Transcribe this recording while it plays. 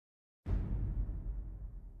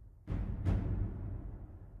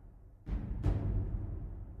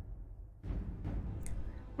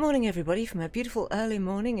Morning everybody from a beautiful early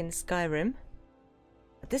morning in Skyrim.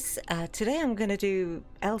 Today I'm going to do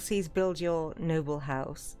Elsie's Build Your Noble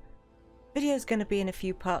House. Video's going to be in a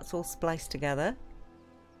few parts all spliced together.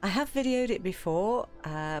 I have videoed it before,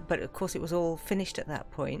 but of course it was all finished at that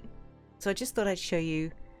point. So I just thought I'd show you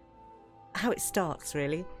how it starts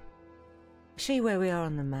really. Show you where we are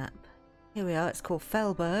on the map. Here we are, it's called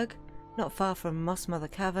Fellberg, not far from Moss Mother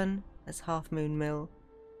Cavern. There's Half Moon Mill.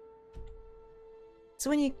 So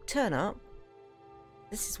when you turn up,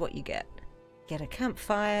 this is what you get. Get a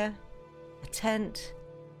campfire, a tent,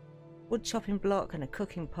 wood chopping block and a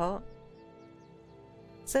cooking pot.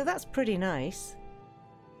 So that's pretty nice.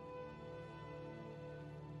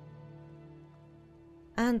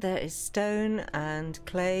 And there is stone and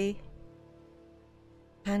clay,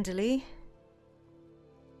 handily.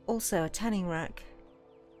 Also a tanning rack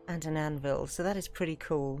and an anvil, so that is pretty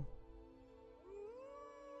cool.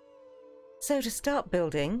 So to start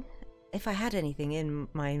building, if I had anything in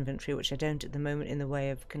my inventory, which I don't at the moment in the way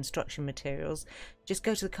of construction materials, just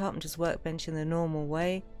go to the carpenter's workbench in the normal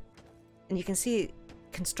way and you can see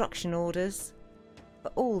construction orders for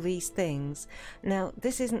all these things. Now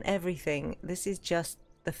this isn't everything, this is just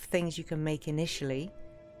the things you can make initially.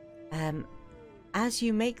 As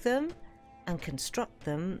you make them and construct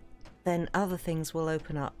them, then other things will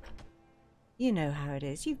open up. You know how it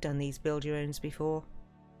is, you've done these build your owns before.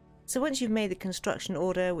 So once you've made the construction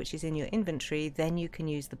order, which is in your inventory, then you can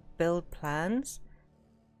use the build plans.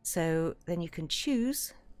 So then you can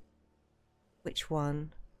choose which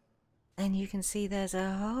one. And you can see there's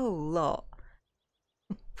a whole lot.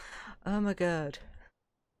 Oh my god.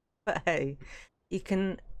 But hey, you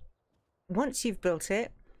can, once you've built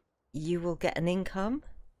it, you will get an income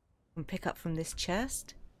and pick up from this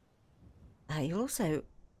chest. You'll also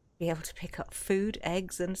be able to pick up food,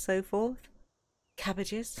 eggs and so forth.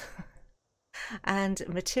 Cabbages and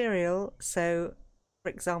material. So for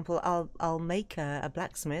example, I'll make a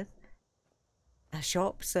blacksmith, a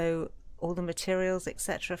shop, so all the materials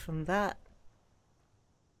etc. from that.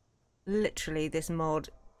 Literally this mod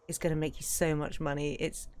is going to make you so much money.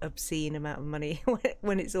 It's obscene amount of money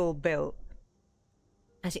when it's all built.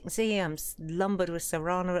 As you can see, I'm lumbered with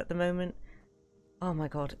Serrana at the moment. Oh my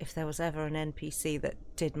god, if there was ever an NPC that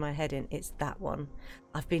did my head in, it's that one.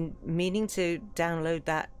 I've been meaning to download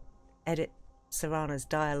that, edit Serrana's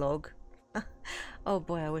dialogue. Oh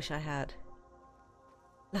boy, I wish I had.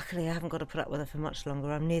 Luckily I haven't got to put up with her for much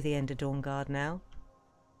longer. I'm near the end of Dawnguard now.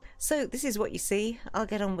 So this is what you see. I'll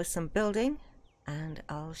get on with some building and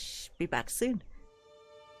I'll be back soon.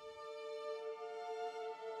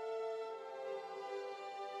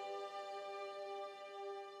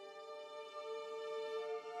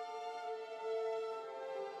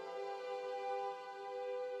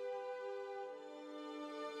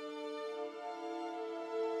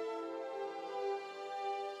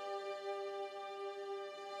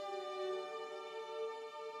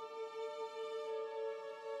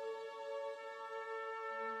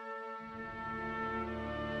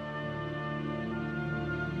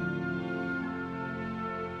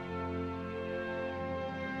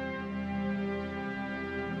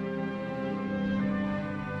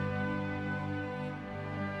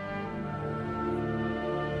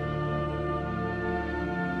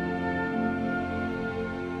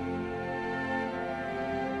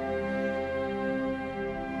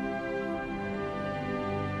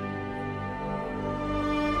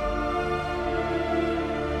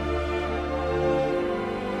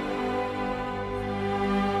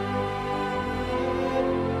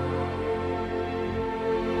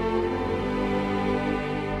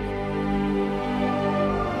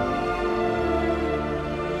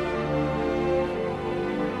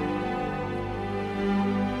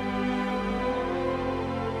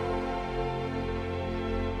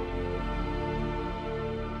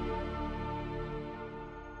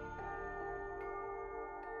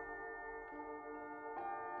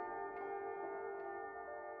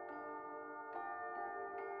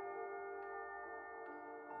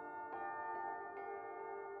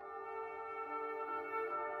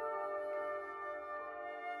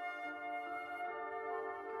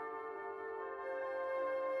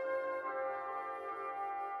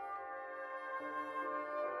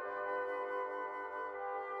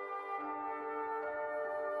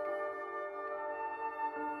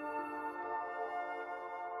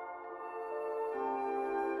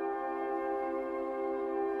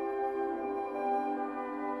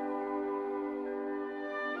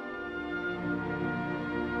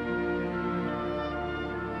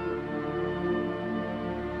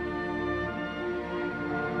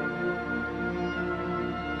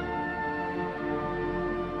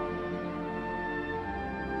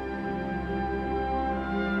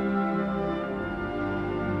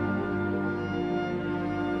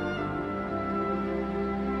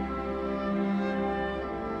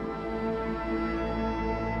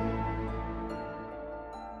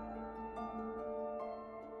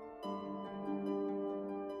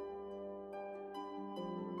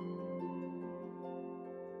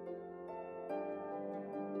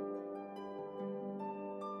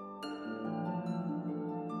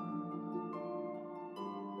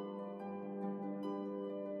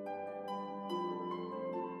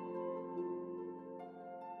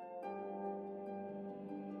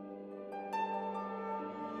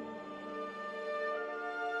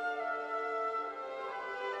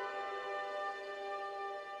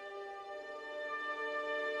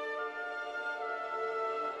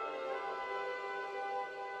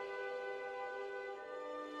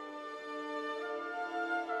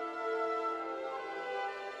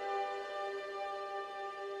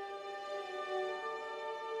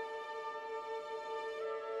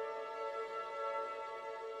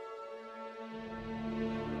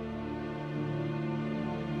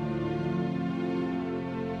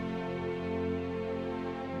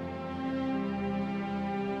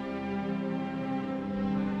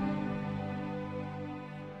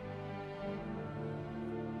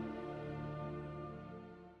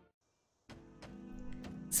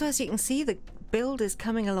 So as you can see, the build is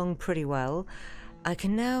coming along pretty well. I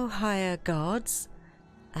can now hire guards,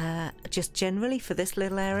 just generally for this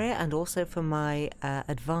little area and also for my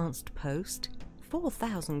advanced post.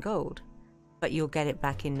 4,000 gold, but you'll get it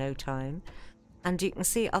back in no time. And you can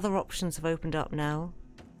see other options have opened up now.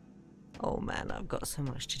 Oh man, I've got so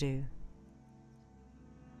much to do.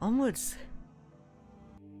 Onwards.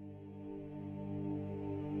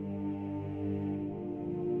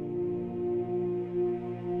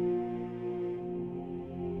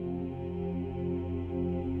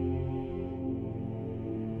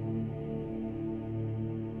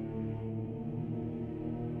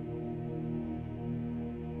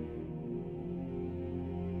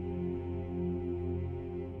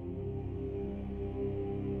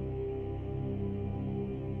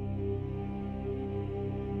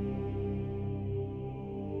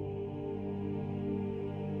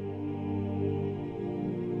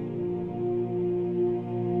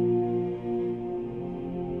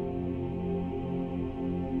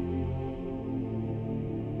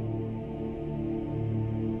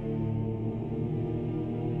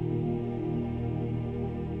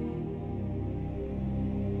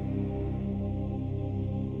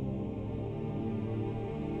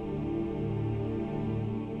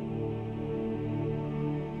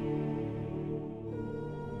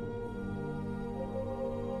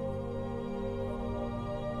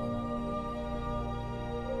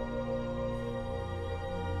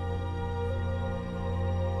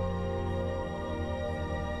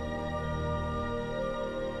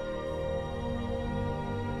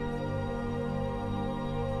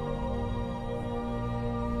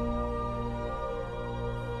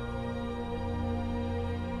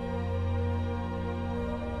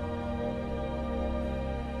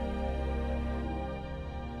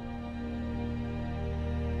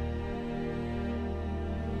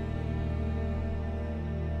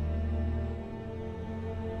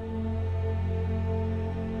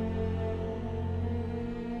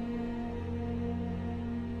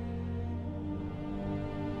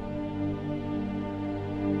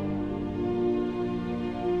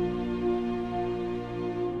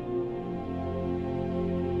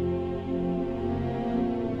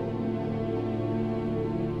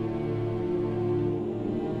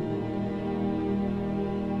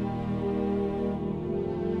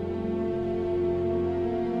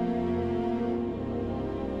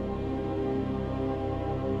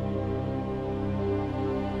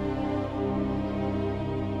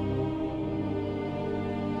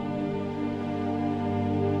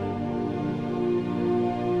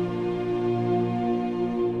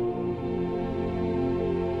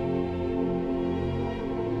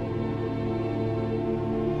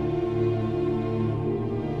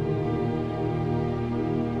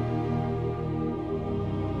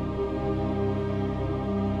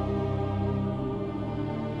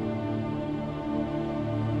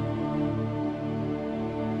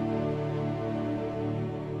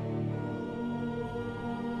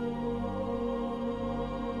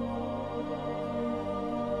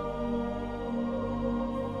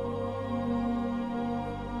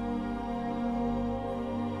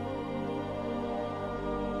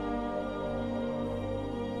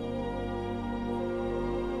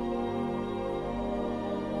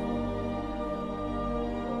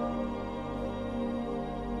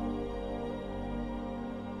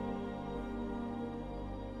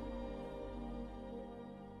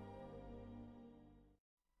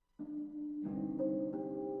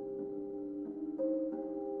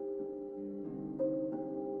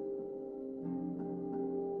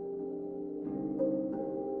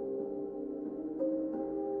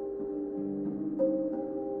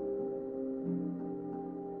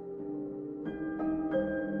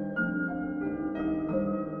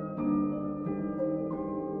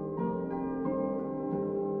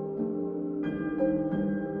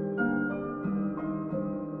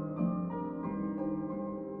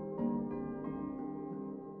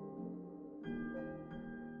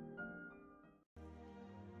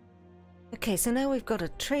 Okay, so now we've got a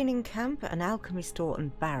training camp, an alchemy store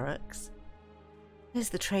and barracks. Here's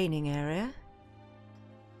the training area.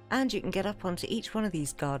 And you can get up onto each one of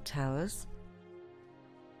these guard towers.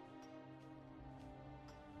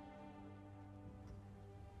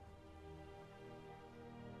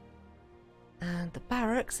 And the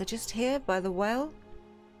barracks are just here by the well.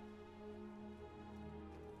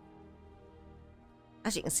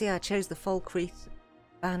 As you can see, I chose the Falkreath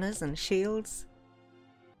banners and shields.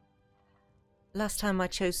 Last time I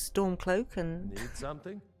chose Stormcloak and Need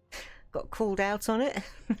something? got called out on it.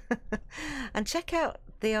 And check out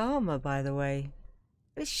the armour, by the way.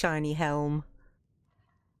 This shiny helm.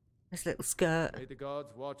 This little skirt. May the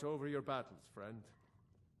gods watch over your battles, friend.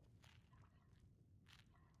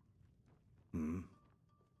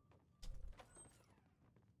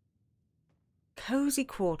 Cozy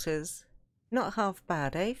quarters. Not half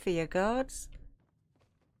bad, eh, for your guards?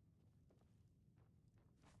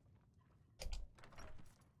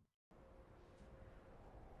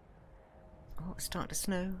 Oh, it's starting to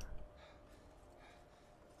snow.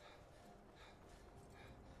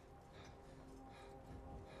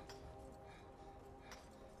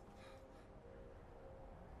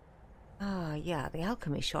 Ah, yeah, the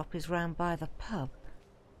alchemy shop is round by the pub.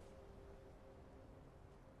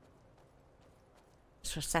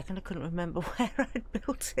 Just for a second, I couldn't remember where I'd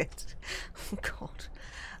built it. Oh, God.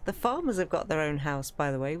 The farmers have got their own house,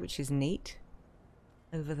 by the way, which is neat.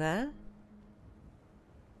 Over there.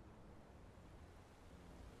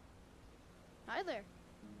 Hi there.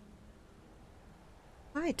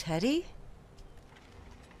 Hi, Teddy.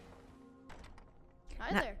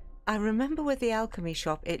 Hi Now, there. I remember with the alchemy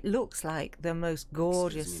shop, it looks like the most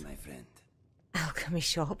gorgeous Excuse me, my friend. alchemy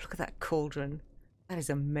shop. Look at that cauldron. That is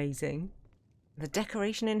amazing. The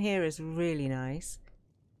decoration in here is really nice.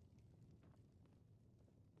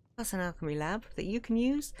 That's an alchemy lab that you can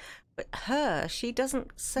use. But her, she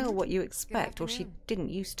doesn't sell what you expect, or she didn't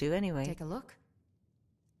used to anyway. Take a look.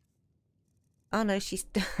 Oh no, she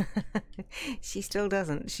still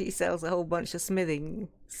doesn't. She sells a whole bunch of smithing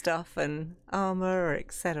stuff and armor,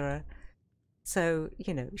 etc. So,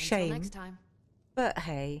 you know, shame. Until next time. But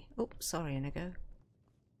hey, oops, sorry, Inigo.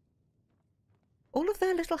 All of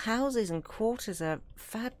their little houses and quarters are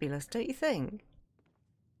fabulous, don't you think?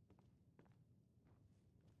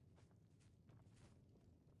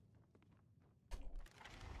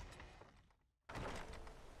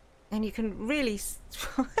 And you can really,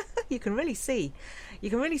 you can really see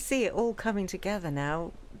it all coming together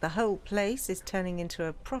now. The whole place is turning into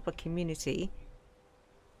a proper community.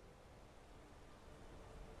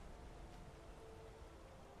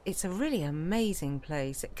 It's a really amazing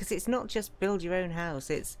place because it's not just build your own house,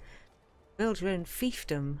 it's build your own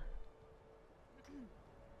fiefdom.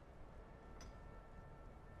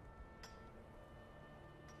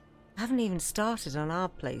 I haven't even started on our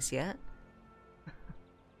place yet.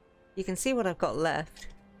 You can see what I've got left.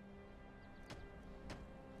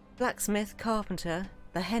 Blacksmith, carpenter,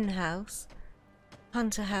 the hen house,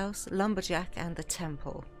 hunter house, lumberjack and the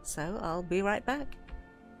temple. So I'll be right back.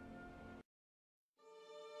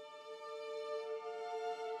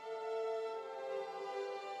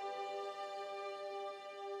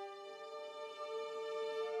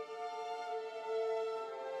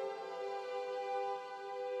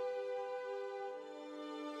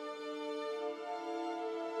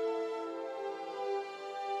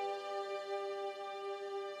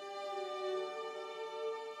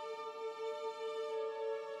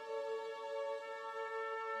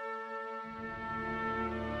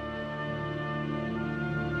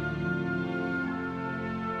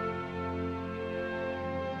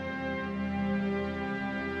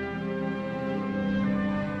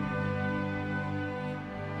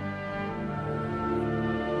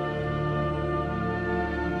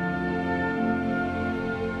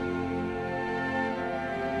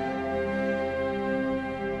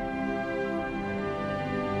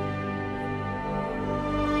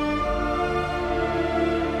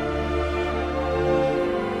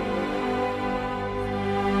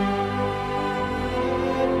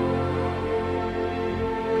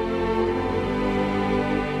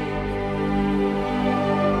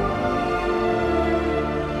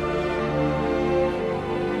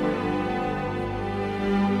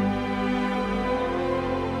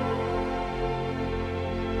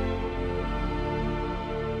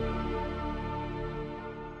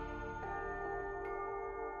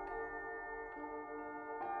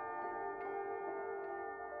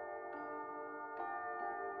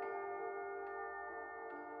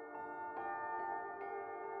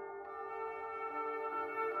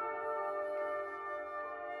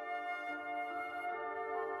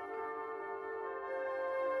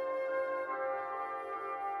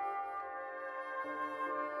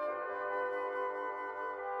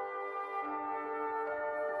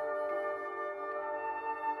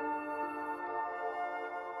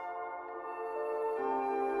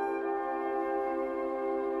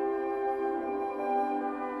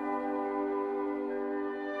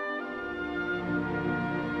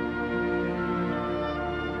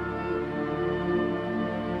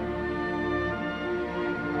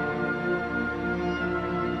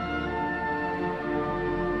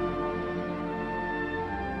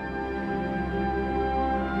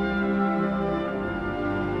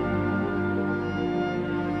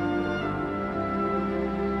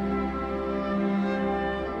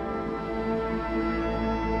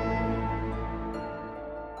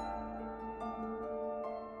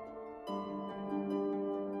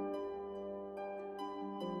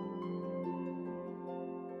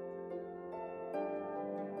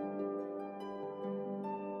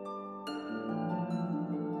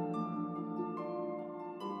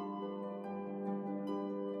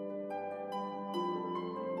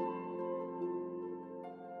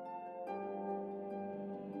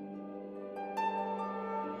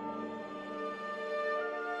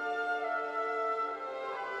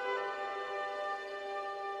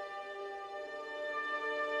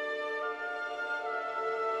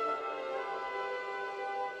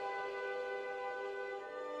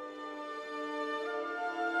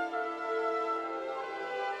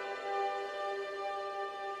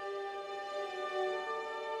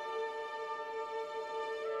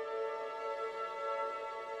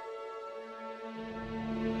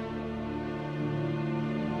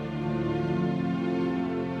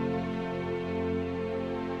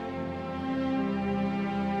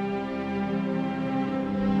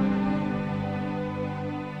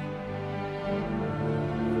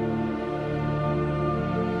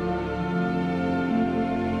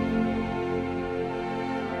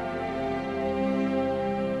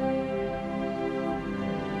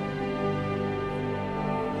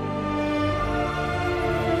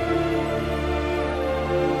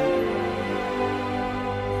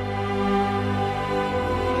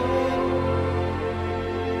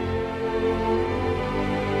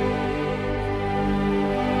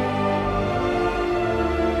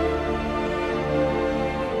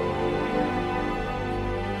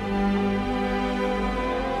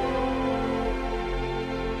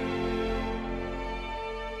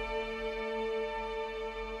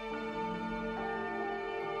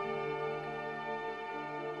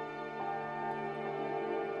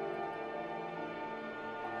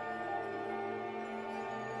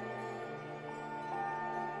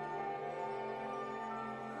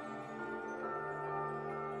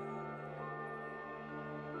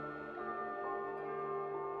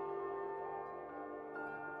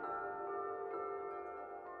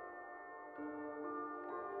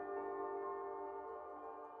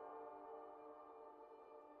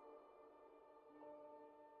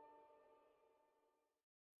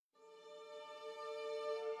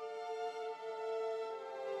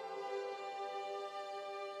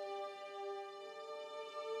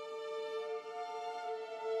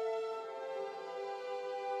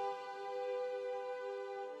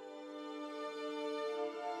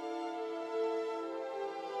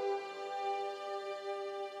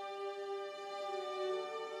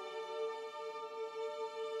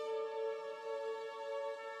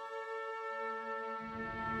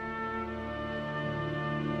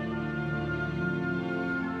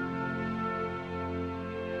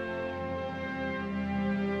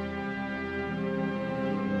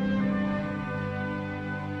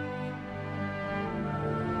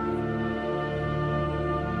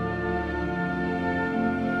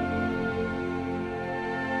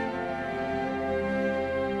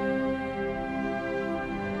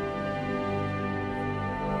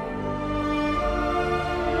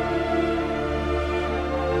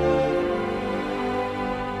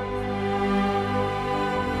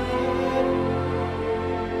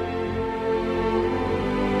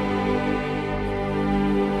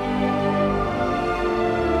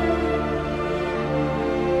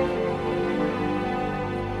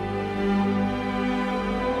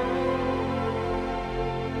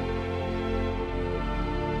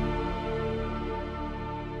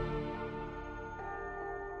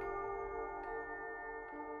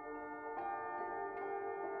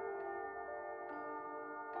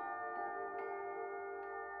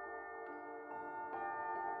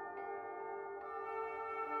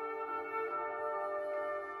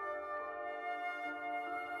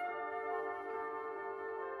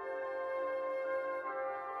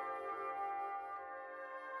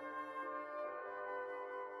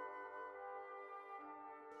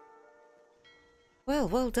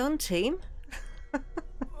 Well done, team.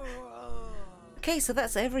 Okay, so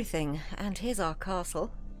that's everything, and here's our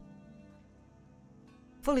castle.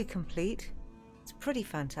 Fully complete. It's pretty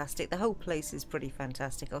fantastic. The whole place is pretty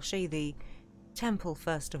fantastic. I'll show you the temple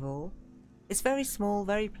first of all. It's very small,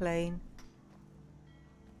 very plain,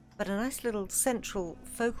 but a nice little central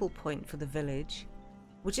focal point for the village.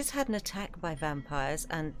 We just had an attack by vampires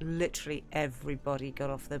and literally everybody got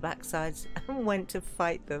off their backsides and went to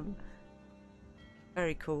fight them.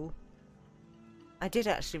 Very cool. I did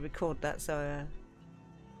actually record that, so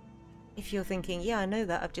if you're thinking, yeah, I know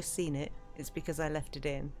that, I've just seen it, it's because I left it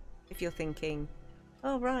in. If you're thinking,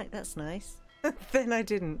 oh right, that's nice, then I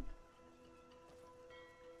didn't.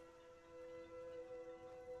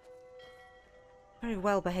 Very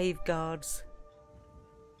well behaved guards.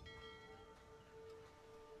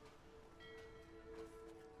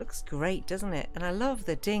 Looks great, doesn't it? And I love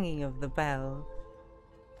the dinging of the bell.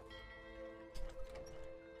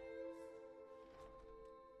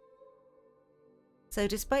 So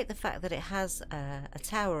despite the fact that it has a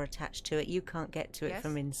tower attached to it, you can't get to it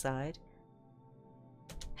from inside.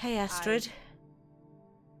 Hey Astrid.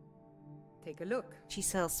 Take a look. She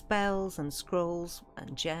sells spells and scrolls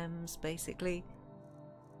and gems, basically.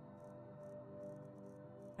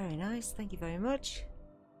 Very nice, thank you very much.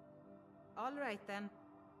 All right then.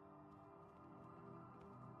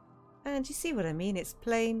 And you see what I mean, it's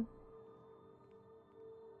plain,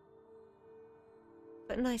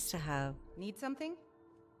 but nice to have. Need something?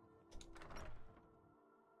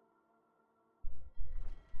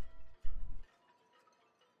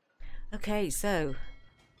 Okay, so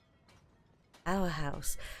our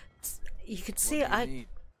house. You can see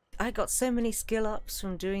I got so many skill ups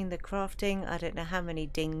from doing the crafting. I don't know how many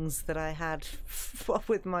dings that I had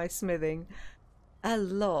with my smithing. A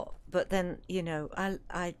lot, but then, you know,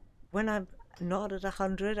 I when I'm not at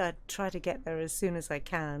 100, I try to get there as soon as I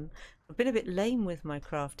can. I've been a bit lame with my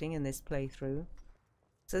crafting in this playthrough,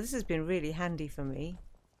 so this has been really handy for me.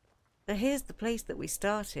 So here's the place that we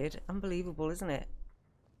started. Unbelievable, isn't it?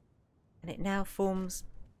 And it now forms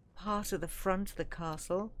part of the front of the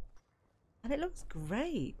castle, and it looks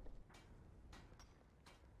great.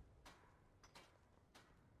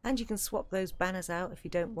 And you can swap those banners out if you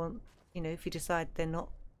don't want, you know, if you decide they're not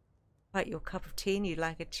quite your cup of tea and you'd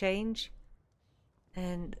like a change.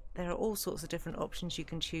 And there are all sorts of different options you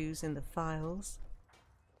can choose in the files.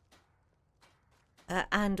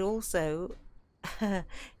 And also,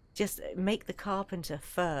 just make the carpenter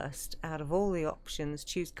first. Out of all the options,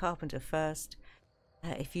 choose carpenter first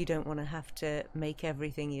if you don't want to have to make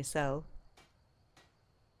everything yourself.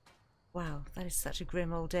 Wow, that is such a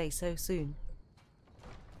grim old day so soon.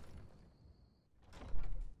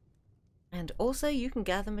 And also you can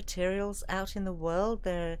gather materials out in the world.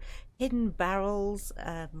 There are hidden barrels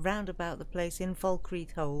round about the place in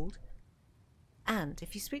Falkreath Hold. And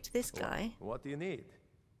if you speak to this guy... What do you need?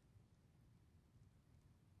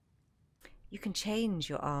 You can change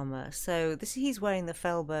your armour. So he's wearing the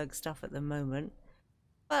Felberg stuff at the moment.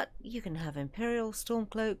 But you can have Imperial,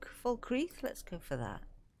 Stormcloak, Falkreath. Let's go for that.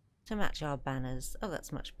 To match our banners. Oh,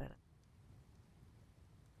 that's much better.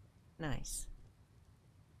 Nice.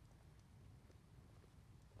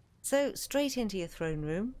 So, straight into your throne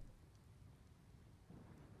room.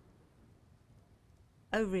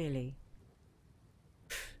 Oh, really?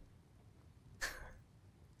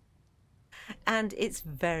 And it's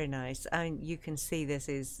very nice. I mean, you can see this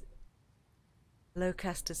is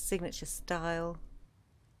Locaster's signature style.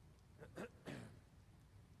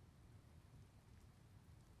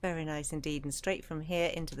 Very nice indeed. And straight from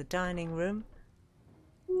here into the dining room.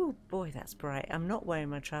 Ooh, boy, that's bright. I'm not wearing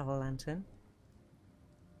my travel lantern.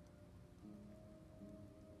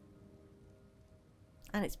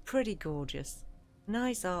 And it's pretty gorgeous.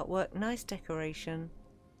 Nice artwork, nice decoration.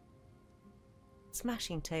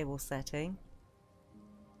 Smashing table setting.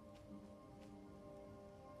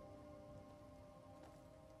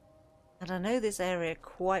 And I know this area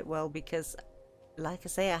quite well because, like I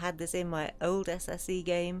say, I had this in my old SSE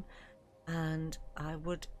game and I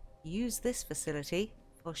would use this facility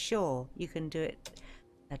for sure. You can do it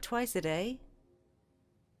twice a day.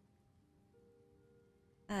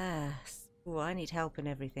 Ooh, I need help in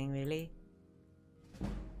everything, really.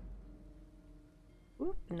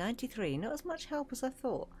 Ooh, 93. Not as much help as I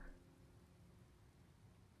thought.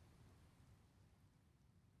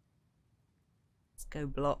 Let's go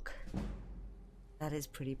block. That is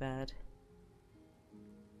pretty bad.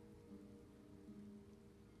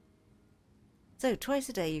 So, twice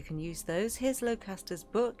a day you can use those. Here's Locaster's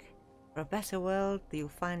book, For a Better World, that you'll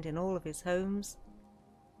find in all of his homes.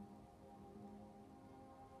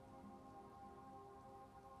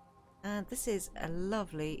 And this is a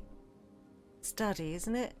lovely study,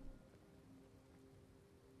 isn't it?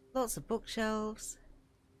 Lots of bookshelves.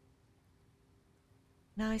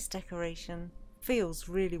 Nice decoration. Feels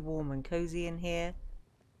really warm and cozy in here.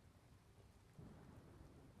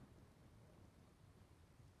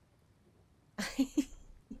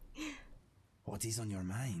 What is on your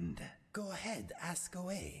mind? Go ahead, ask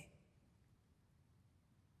away.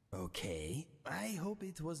 Okay, I hope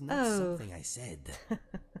it was not something I said.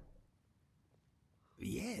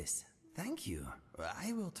 Yes, thank you.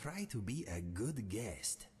 I will try to be a good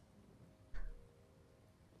guest.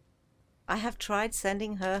 I have tried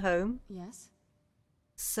sending her home Yes?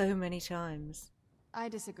 so many times. I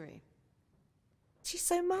disagree. She's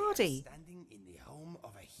so I am mardy. standing in the home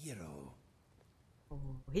of a hero.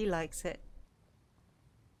 Oh, he likes it.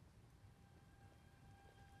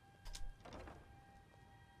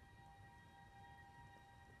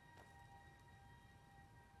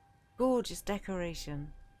 Gorgeous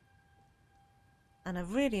decoration. And a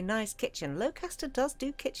really nice kitchen. Locaster does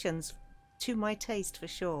do kitchens to my taste for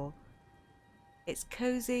sure. It's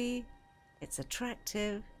cozy, it's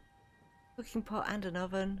attractive, cooking pot and an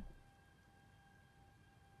oven.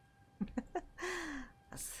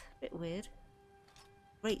 That's a bit weird.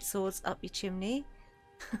 Great swords up your chimney.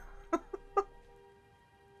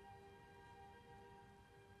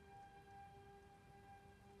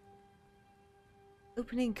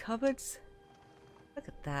 Opening cupboards. Look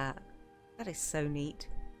at that. That is so neat.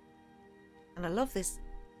 And I love this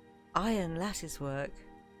iron lattice work.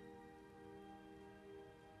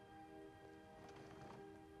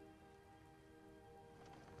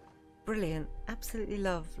 Brilliant. Absolutely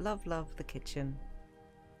love the kitchen.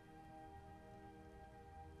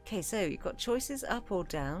 Okay, so you've got choices up or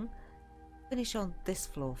down. Finish on this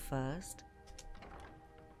floor first.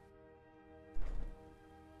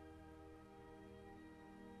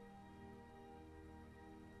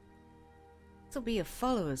 This will be your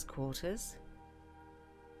followers' quarters.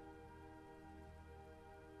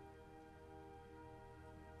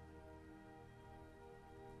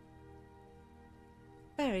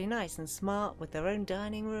 Very nice and smart with their own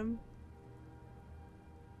dining room.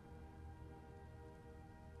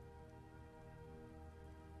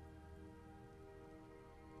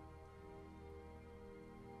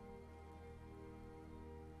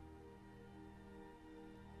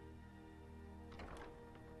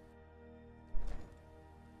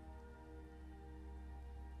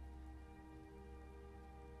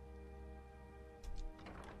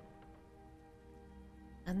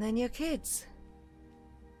 And then your kids.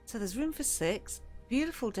 So there's room for 6.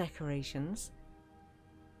 Beautiful decorations.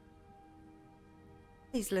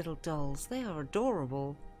 These little dolls, they are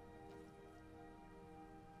adorable.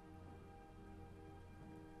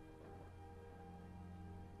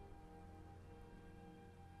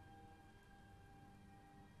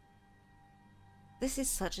 This is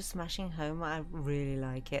such a smashing home. I really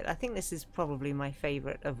like it. I think this is probably my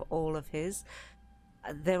favourite of all of his.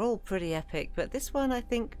 They're all pretty epic, but this one I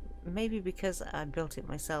think maybe because I built it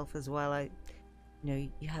myself as well, you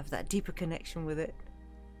have that deeper connection with it.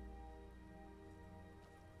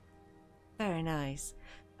 Very nice.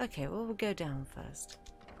 Okay, well, we'll go down first.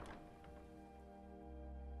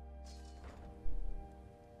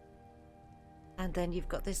 And then you've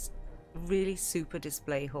got this really super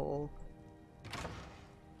display hall.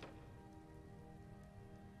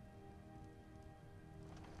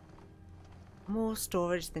 More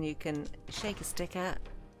storage than you can shake a stick at.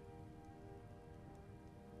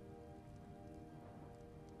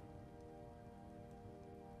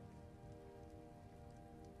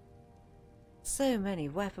 So many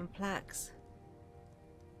weapon plaques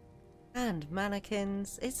and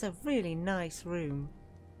mannequins. It's a really nice room.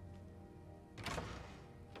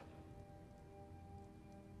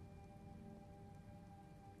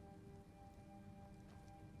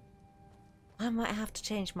 I might have to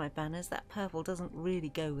change my banners. That purple doesn't really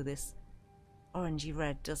go with this orangey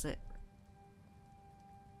red, does it?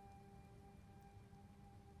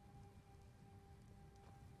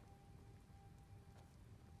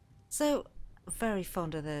 So, very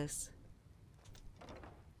fond of this.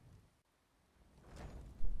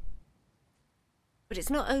 But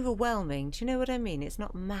it's not overwhelming. Do you know what I mean? It's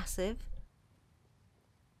not massive.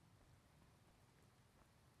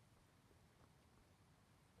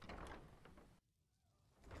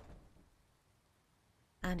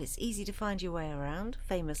 And it's easy to find your way around.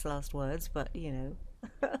 Famous last words, but you know.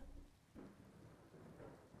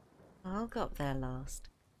 I'll go up there last.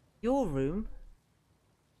 Your room.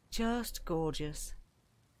 Just gorgeous.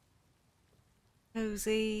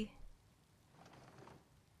 Cozy.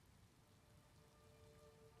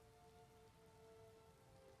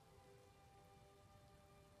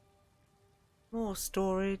 More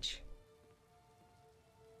storage.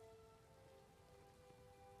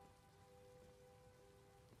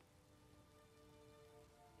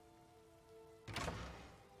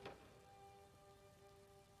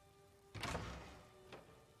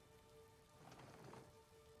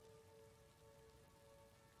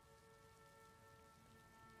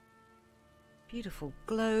 Beautiful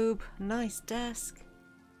globe, nice desk.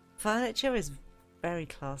 Furniture is very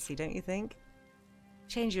classy, don't you think?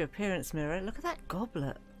 Change your appearance mirror. Look at that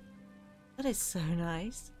goblet. That is so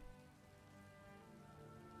nice.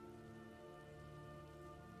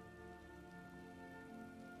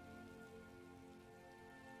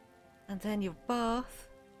 And then your bath.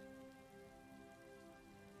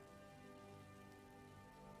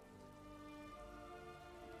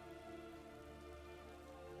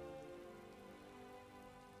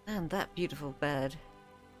 And that beautiful bed.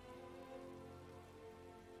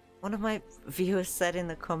 One of my viewers said in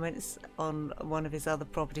the comments on one of his other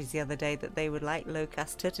properties the other day that they would like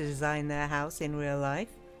Locaster to design their house in real life.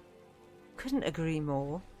 Couldn't agree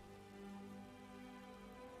more.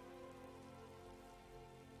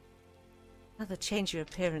 Another change your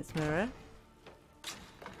appearance mirror.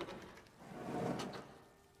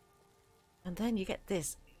 And then you get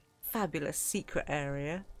this fabulous secret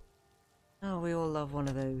area. Oh, we all love one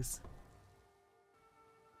of those.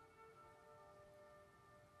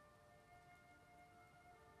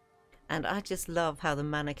 And I just love how the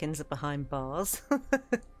mannequins are behind bars.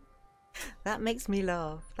 That makes me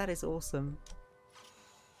laugh. That is awesome.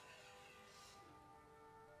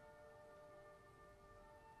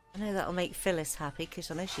 I know that'll make Phyllis happy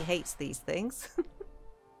because I know she hates these things.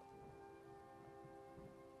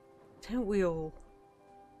 Don't we all?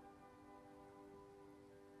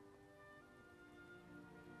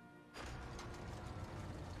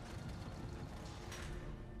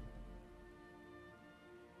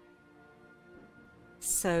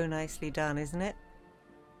 So nicely done, isn't it?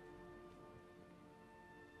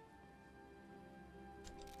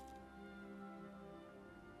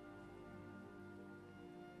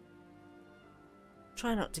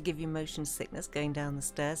 Try not to give you motion sickness going down the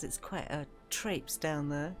stairs. It's quite a traipse down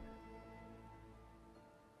there.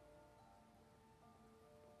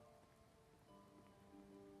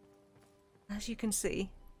 As you can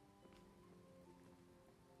see.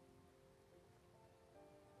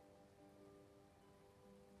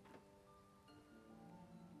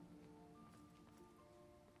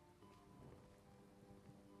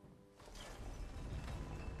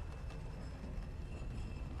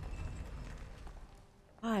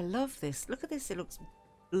 Oh, I love this. Look at this. It looks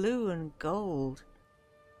blue and gold.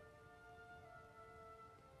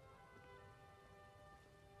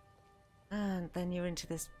 And then you're into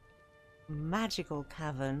this magical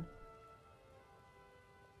cavern.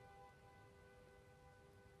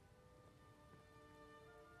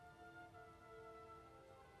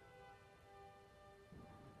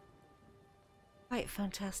 Quite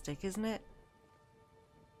fantastic, isn't it?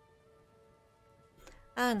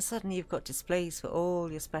 And suddenly you've got displays for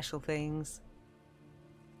all your special things.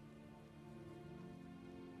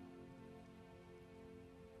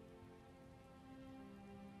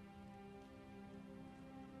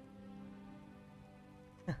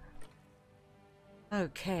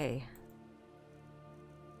 Okay.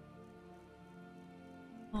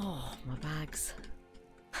 Oh, my bags.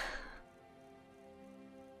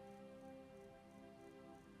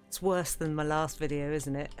 It's worse than my last video,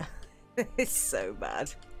 isn't it? It's so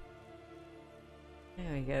bad.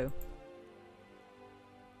 There we go.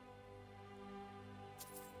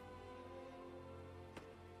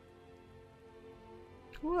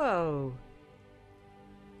 Whoa.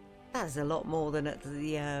 That's a lot more than at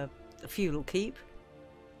the fuel keep.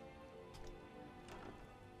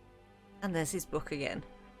 And there's his book again.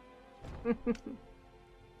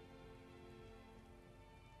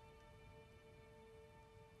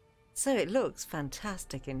 So it looks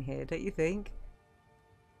fantastic in here, don't you think?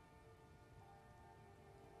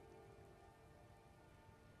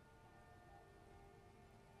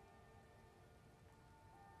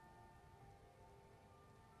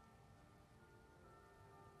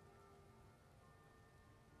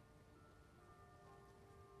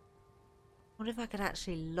 What if I could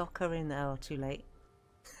actually lock her in there? Oh, too late.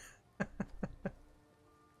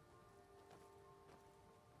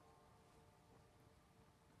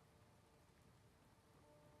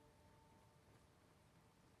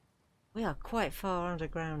 We are quite far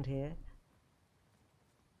underground here.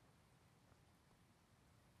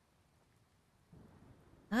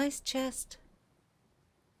 Nice chest.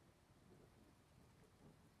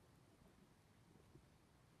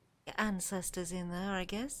 Your ancestors in there, I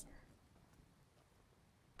guess.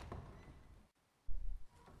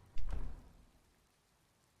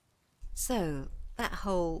 So that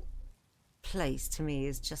whole place to me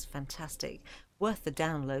is just fantastic. Worth the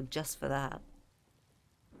download just for that.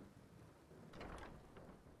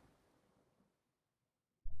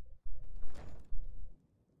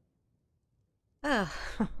 Ah,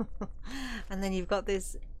 and then you've got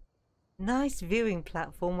this nice viewing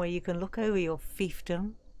platform where you can look over your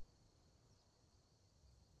fiefdom.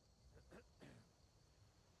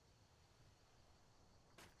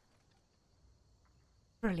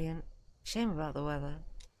 Brilliant. Shame about the weather.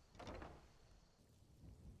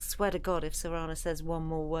 Swear to God, if Serana says one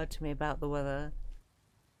more word to me about the weather,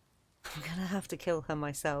 I'm gonna have to kill her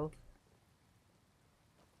myself.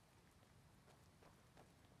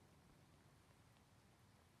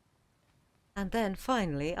 And then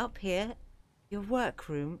finally, up here, your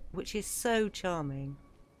workroom, which is so charming.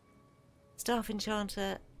 Staff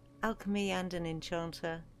enchanter, alchemy and an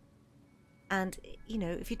enchanter. And, you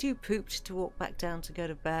know, if you're too pooped to walk back down to go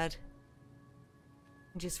to bed,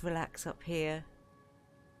 just relax up here.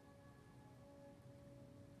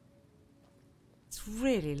 It's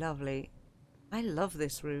really lovely. I love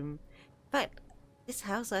this room. In fact, this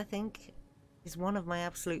house, I think, is one of my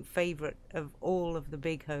absolute favourite of all of the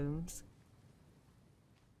big homes.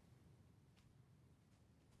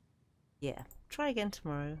 Yeah, try again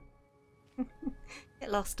tomorrow.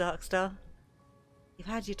 Get lost, Darkstar. You've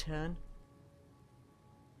had your turn.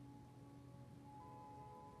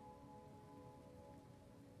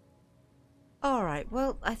 Alright,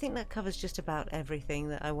 well, I think that covers just about everything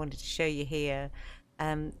that I wanted to show you here.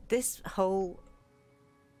 This whole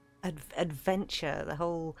adventure, the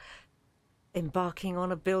whole embarking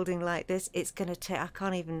on a building like this, it's going to take, I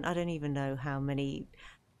don't even know how many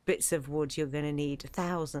bits of wood you're going to need.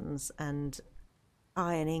 Thousands, and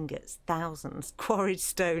iron ingots, thousands. Quarried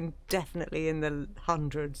stone, definitely in the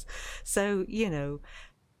hundreds. So, you know,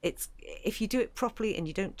 it's, if you do it properly and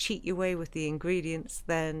you don't cheat your way with the ingredients,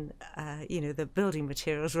 then, you know, the building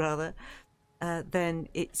materials rather, then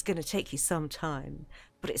it's going to take you some time.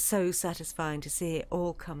 But it's so satisfying to see it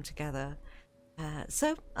all come together.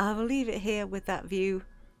 So I will leave it here with that view.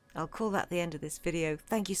 I'll call that the end of this video.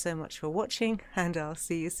 Thank you so much for watching, and I'll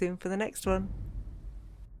see you soon for the next one.